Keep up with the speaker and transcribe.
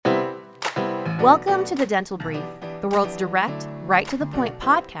Welcome to the Dental Brief, the world's direct, right-to-the-point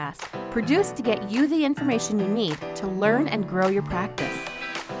podcast produced to get you the information you need to learn and grow your practice.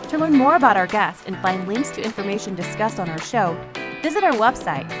 To learn more about our guests and find links to information discussed on our show, visit our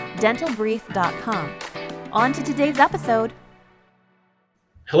website, dentalbrief.com. On to today's episode.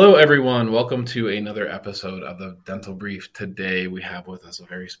 Hello, everyone. Welcome to another episode of the Dental Brief. Today, we have with us a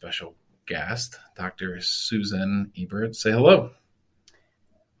very special guest, Dr. Suzanne Ebert. Say hello.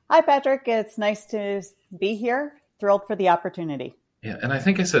 Hi, Patrick. It's nice to be here. Thrilled for the opportunity. Yeah, and I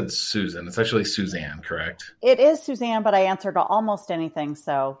think I said Susan. It's actually Suzanne, correct? It is Suzanne, but I answer to almost anything,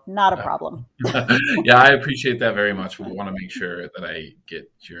 so not a problem. Yeah, I appreciate that very much. We want to make sure that I get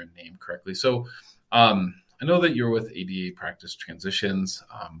your name correctly. So I know that you're with ADA Practice Transitions.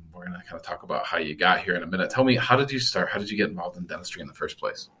 We're going to kind of talk about how you got here in a minute. Tell me, how did you start? How did you get involved in dentistry in the first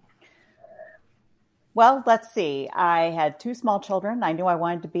place? Well, let's see. I had two small children. I knew I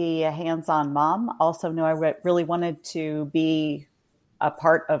wanted to be a hands-on mom. Also knew I really wanted to be a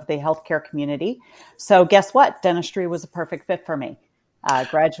part of the healthcare community. So guess what? Dentistry was a perfect fit for me. I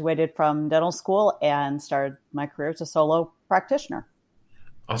graduated from dental school and started my career as a solo practitioner.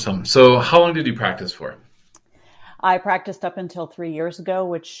 Awesome. So how long did you practice for? I practiced up until 3 years ago,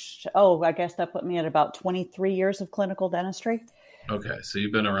 which, I guess that put me at about 23 years of clinical dentistry. Okay. So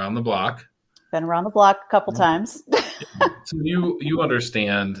you've been around the block. Been around the block a couple times. So you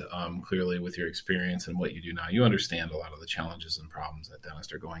understand clearly with your experience and what you do now, you understand a lot of the challenges and problems that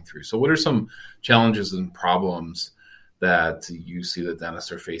dentists are going through. So what are some challenges and problems that you see that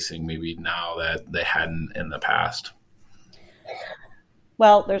dentists are facing maybe now that they hadn't in the past?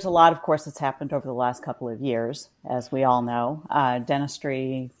 Well, there's a lot, of course, that's happened over the last couple of years, as we all know.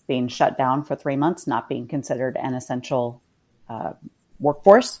 Dentistry being shut down for 3 months, not being considered an essential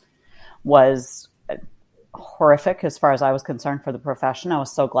workforce, was horrific as far as I was concerned for the profession. I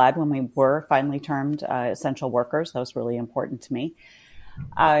was so glad when we were finally termed essential workers. That was really important to me.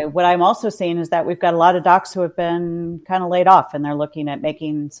 What I'm also seeing is that we've got a lot of docs who have been kind of laid off, and they're looking at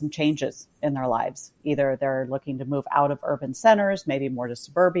making some changes in their lives. Either they're looking to move out of urban centers, maybe more to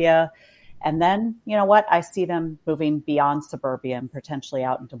suburbia. And then, you know what? I see them moving beyond suburbia and potentially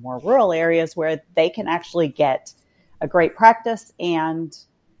out into more rural areas where they can actually get a great practice and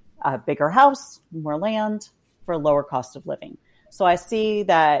a bigger house, more land for lower cost of living. So I see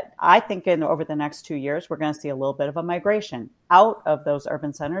that I think over the next 2 years, we're going to see a little bit of a migration out of those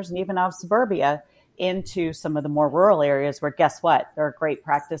urban centers and even out of suburbia into some of the more rural areas where, guess what? There are great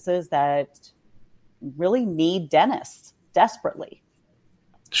practices that really need dentists desperately.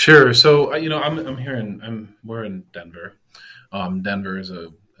 Sure. So, we're in Denver. Denver is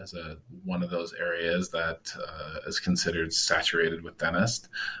one of those areas that is considered saturated with dentists.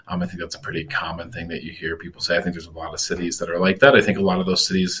 I think that's a pretty common thing that you hear people say. I think there's a lot of cities that are like that. I think a lot of those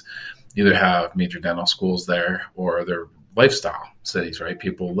cities either have major dental schools there or they're lifestyle cities, right?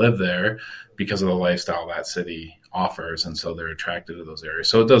 People live there because of the lifestyle that city offers, and so they're attracted to those areas.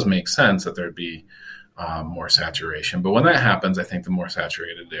 So it does make sense that there'd be more saturation. But when that happens, I think the more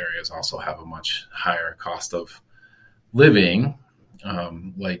saturated areas also have a much higher cost of living,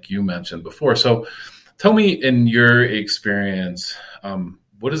 like you mentioned before. So tell me, in your experience,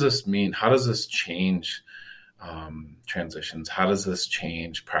 what does this mean? How does this change transitions? How does this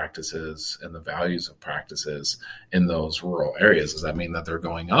change practices and the values of practices in those rural areas? Does that mean that they're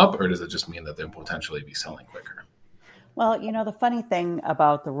going up, or does it just mean that they'll potentially be selling quicker? Well, the funny thing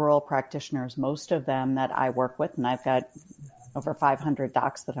about the rural practitioners, most of them that I work with, and I've got over 500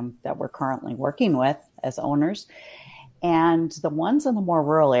 docs that we're currently working with as owners, and the ones in the more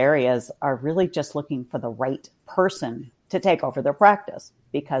rural areas are really just looking for the right person to take over their practice,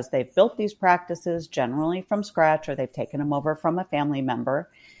 because they've built these practices generally from scratch, or they've taken them over from a family member.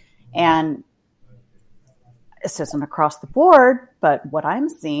 And this isn't across the board, but what I'm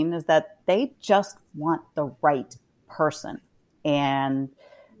seeing is that they just want the right person, and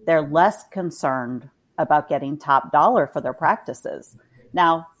they're less concerned about getting top dollar for their practices.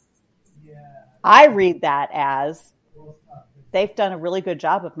 Now, I read that as they've done a really good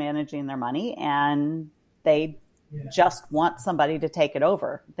job of managing their money, and they just want somebody to take it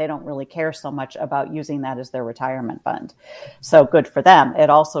over. They don't really care so much about using that as their retirement fund. So good for them. It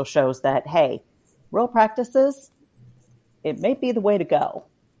also shows that, hey, rural practices, it may be the way to go.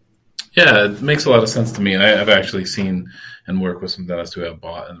 Yeah, it makes a lot of sense to me. And I've actually seen and worked with some dentists who have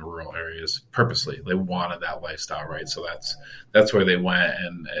bought in the rural areas purposely. They wanted that lifestyle, right? So that's where they went,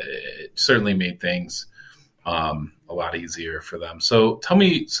 and it certainly made things a lot easier for them. So tell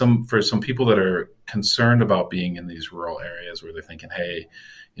me, for some people that are concerned about being in these rural areas where they're thinking, hey,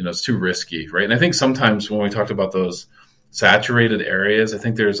 it's too risky, right? And I think sometimes when we talked about those saturated areas, I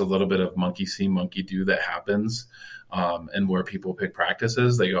think there's a little bit of monkey see, monkey do that happens. And where people pick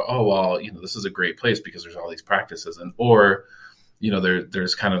practices, they go, oh, well, this is a great place because there's all these practices. Or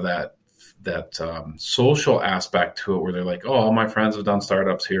there's kind of that social aspect to it where they're like, oh, all my friends have done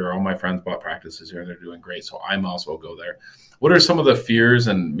startups here, or all my friends bought practices here and they're doing great, so I might as well go there. What are some of the fears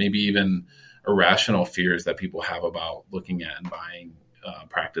and maybe even irrational fears that people have about looking at and buying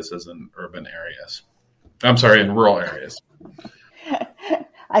practices in urban areas? I'm sorry, in rural areas.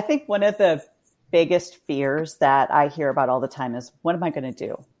 I think one of the biggest fears that I hear about all the time is, what am I going to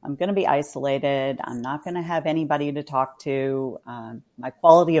do? I'm going to be isolated. I'm not going to have anybody to talk to. My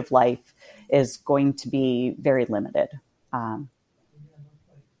quality of life is going to be very limited.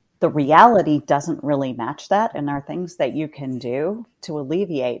 The reality doesn't really match that, and there are things that you can do to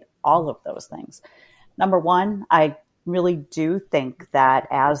alleviate all of those things. Number one, I really do think that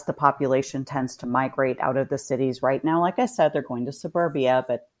as the population tends to migrate out of the cities right now, like I said, they're going to suburbia,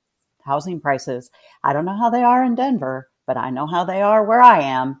 but housing prices, I don't know how they are in Denver, but I know how they are where I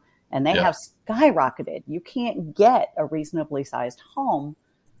am, and they have skyrocketed. You can't get a reasonably sized home,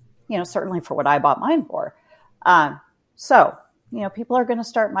 certainly for what I bought mine for. So people are going to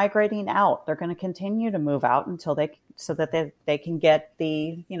start migrating out. They're going to continue to move out so that they can get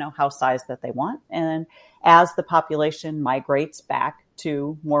the, house size that they want. And as the population migrates back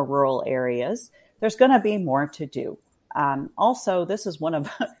to more rural areas, there's going to be more to do. Also, this is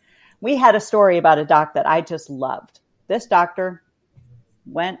we had a story about a doc that I just loved. This doctor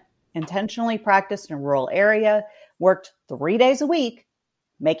intentionally practiced in a rural area, worked 3 days a week,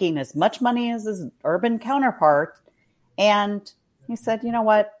 making as much money as his urban counterpart. And he said, you know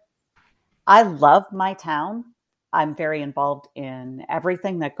what? I love my town. I'm very involved in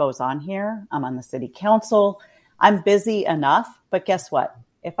everything that goes on here. I'm on the city council. I'm busy enough. But guess what?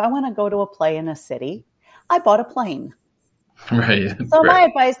 If I want to go to a play in a city, I bought a plane. Right. So my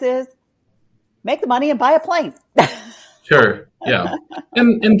advice is make the money and buy a plane. Sure. Yeah.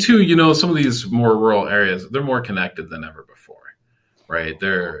 And two, some of these more rural areas, they're more connected than ever before. Right.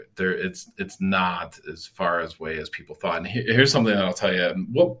 It's not as far away as people thought. And here's something that I'll tell you.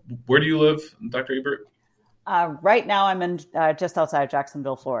 Where do you live, Dr. Ebert? Right now I'm in just outside of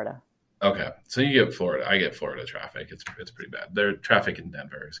Jacksonville, Florida. Okay. So you get Florida. I get Florida traffic. It's pretty bad. Their traffic in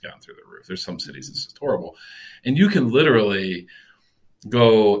Denver has gone through the roof. There's some cities it's just horrible. And you can literally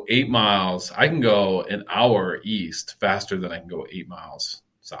go 8 miles. I can go an hour east faster than I can go 8 miles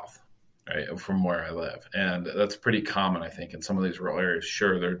south, right, from where I live. And that's pretty common, I think, in some of these rural areas.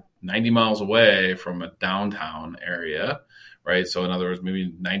 Sure, they're 90 miles away from a downtown area, right? So in other words,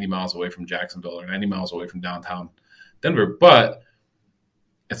 maybe 90 miles away from Jacksonville or 90 miles away from downtown Denver, but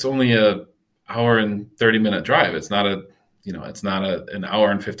it's only an hour and 30-minute drive. It's not an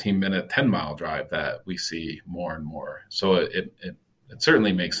hour and 15-minute 10-mile drive that we see more and more. So it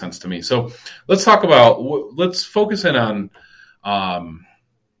certainly makes sense to me. So let's focus in on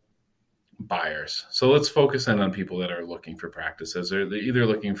buyers. So let's focus in on people that are looking for practices. They're either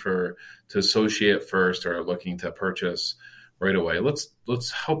looking to associate first or looking to purchase right away.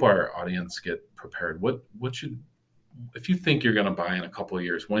 Let's help our audience get prepared. If you think you're going to buy in a couple of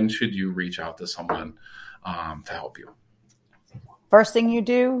years, when should you reach out to someone to help you? First thing you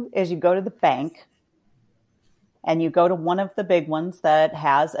do is you go to the bank and you go to one of the big ones that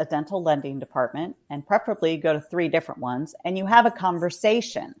has a dental lending department, and preferably go to 3 different ones, and you have a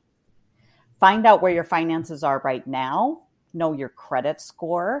conversation. Find out where your finances are right now. Know your credit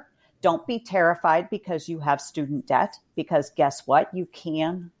score. Don't be terrified because you have student debt, because guess what? You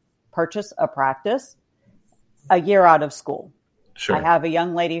can purchase a practice a year out of school. Sure. I have a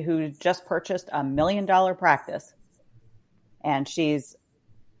young lady who just purchased $1 million practice, and she's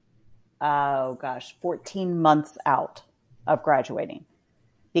 14 months out of graduating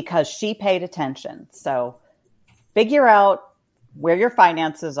because she paid attention. So figure out where your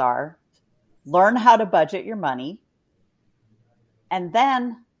finances are, learn how to budget your money, and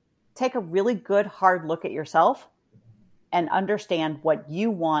then take a really good hard look at yourself and understand what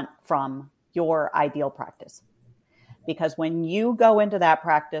you want from your ideal practice. Because when you go into that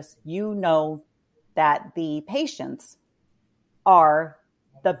practice, you know that the patients are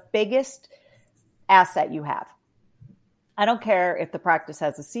the biggest asset you have. I don't care if the practice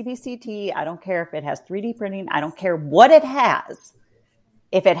has a CBCT. I don't care if it has 3D printing. I don't care what it has.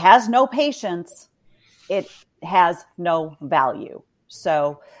 If it has no patients, it has no value.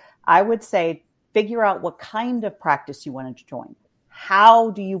 So I would say figure out what kind of practice you want to join.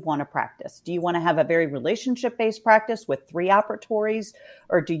 How do you want to practice? Do you want to have a very relationship-based practice with 3 operatories?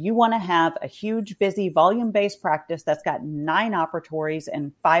 Or do you want to have a huge, busy, volume-based practice that's got 9 operatories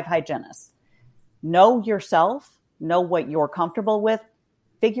and 5 hygienists? Know yourself, know what you're comfortable with,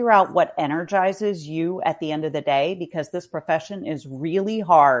 figure out what energizes you at the end of the day, because this profession is really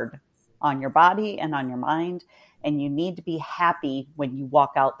hard on your body and on your mind. And you need to be happy when you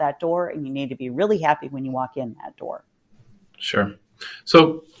walk out that door, and you need to be really happy when you walk in that door. Sure.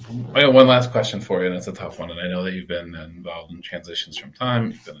 So I got one last question for you, and it's a tough one. And I know that you've been involved in transitions from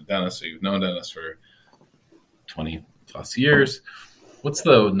time. You've been a dentist, so you've known dentists for 20 plus years. What's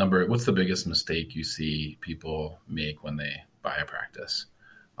the biggest mistake you see people make when they buy a practice?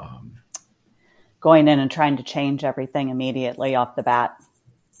 Going in and trying to change everything immediately off the bat.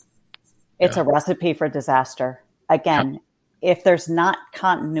 It's a recipe for disaster. Again, if there's not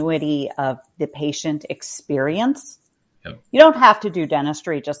continuity of the patient experience, you don't have to do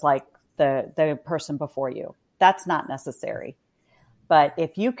dentistry just like the person before you. That's not necessary. But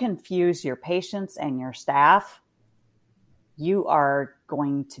if you confuse your patients and your staff, you are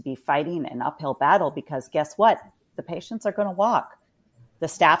going to be fighting an uphill battle, because guess what? The patients are going to walk. The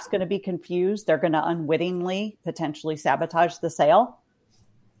staff's going to be confused. They're going to unwittingly potentially sabotage the sale.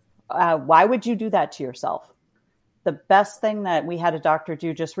 Why would you do that to yourself? The best thing that we had a doctor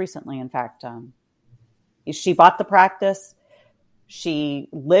do just recently, in fact, she bought the practice. She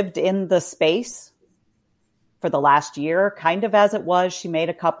lived in the space for the last year, kind of as it was. She made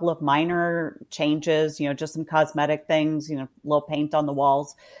a couple of minor changes, just some cosmetic things, a little paint on the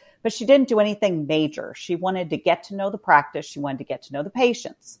walls, but she didn't do anything major. She wanted to get to know the practice. She wanted to get to know the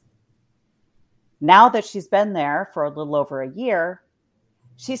patients. Now that she's been there for a little over a year,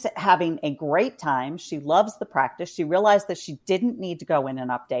 she's having a great time. She loves the practice. She realized that she didn't need to go in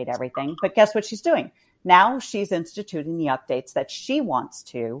and update everything, but guess what she's doing? Now she's instituting the updates that she wants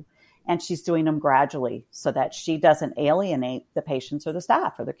to, and she's doing them gradually so that she doesn't alienate the patients or the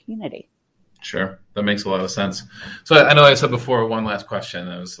staff or the community. Sure. That makes a lot of sense. So I know I said before, one last question.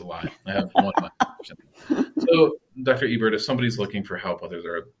 That was a lot. I have one last question. So Dr. Ebert, if somebody's looking for help, whether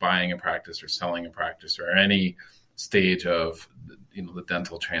they're buying a practice or selling a practice or any stage of the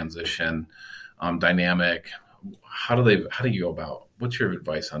dental transition dynamic, how do you go about? What's your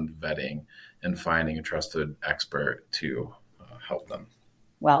advice on vetting and finding a trusted expert to help them?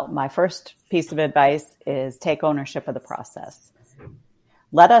 Well, my first piece of advice is take ownership of the process.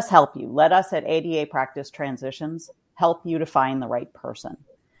 Let us help you. Let us at ADA Practice Transitions help you to find the right person.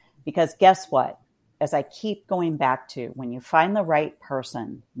 Because guess what? As I keep going back to, when you find the right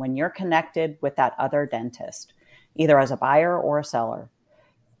person, when you're connected with that other dentist, either as a buyer or a seller,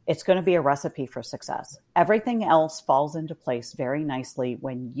 it's going to be a recipe for success. Everything else falls into place very nicely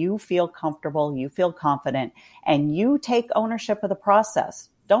when you feel comfortable, you feel confident, and you take ownership of the process.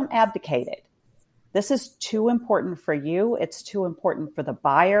 Don't abdicate it. This is too important for you. It's too important for the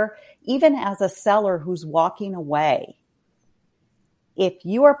buyer, even as a seller who's walking away. If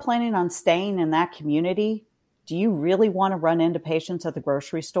you are planning on staying in that community, do you really want to run into patients at the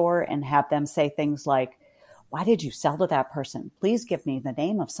grocery store and have them say things like, "Why did you sell to that person? Please give me the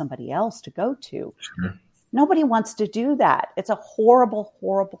name of somebody else to go to." Sure. Nobody wants to do that. It's a horrible,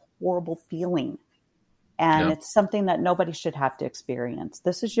 horrible, horrible feeling. And it's something that nobody should have to experience.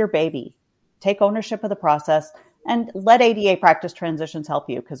 This is your baby. Take ownership of the process and let ADA Practice Transitions help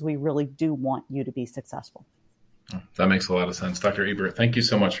you, because we really do want you to be successful. That makes a lot of sense. Dr. Ebert, thank you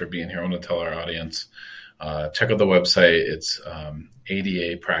so much for being here. I want to tell our audience, check out the website. It's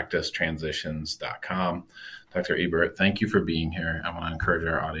adapracticetransitions.com. Dr. Ebert, thank you for being here. I want to encourage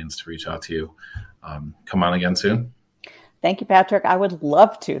our audience to reach out to you. Come on again soon. Thank you, Patrick. I would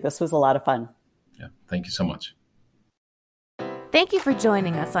love to. This was a lot of fun. Yeah, thank you so much. Thank you for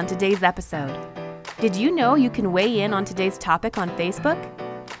joining us on today's episode. Did you know you can weigh in on today's topic on Facebook?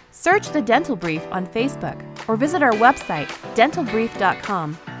 Search The Dental Brief on Facebook or visit our website,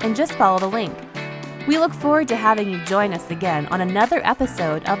 dentalbrief.com, and just follow the link. We look forward to having you join us again on another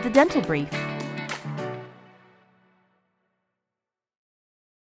episode of The Dental Brief.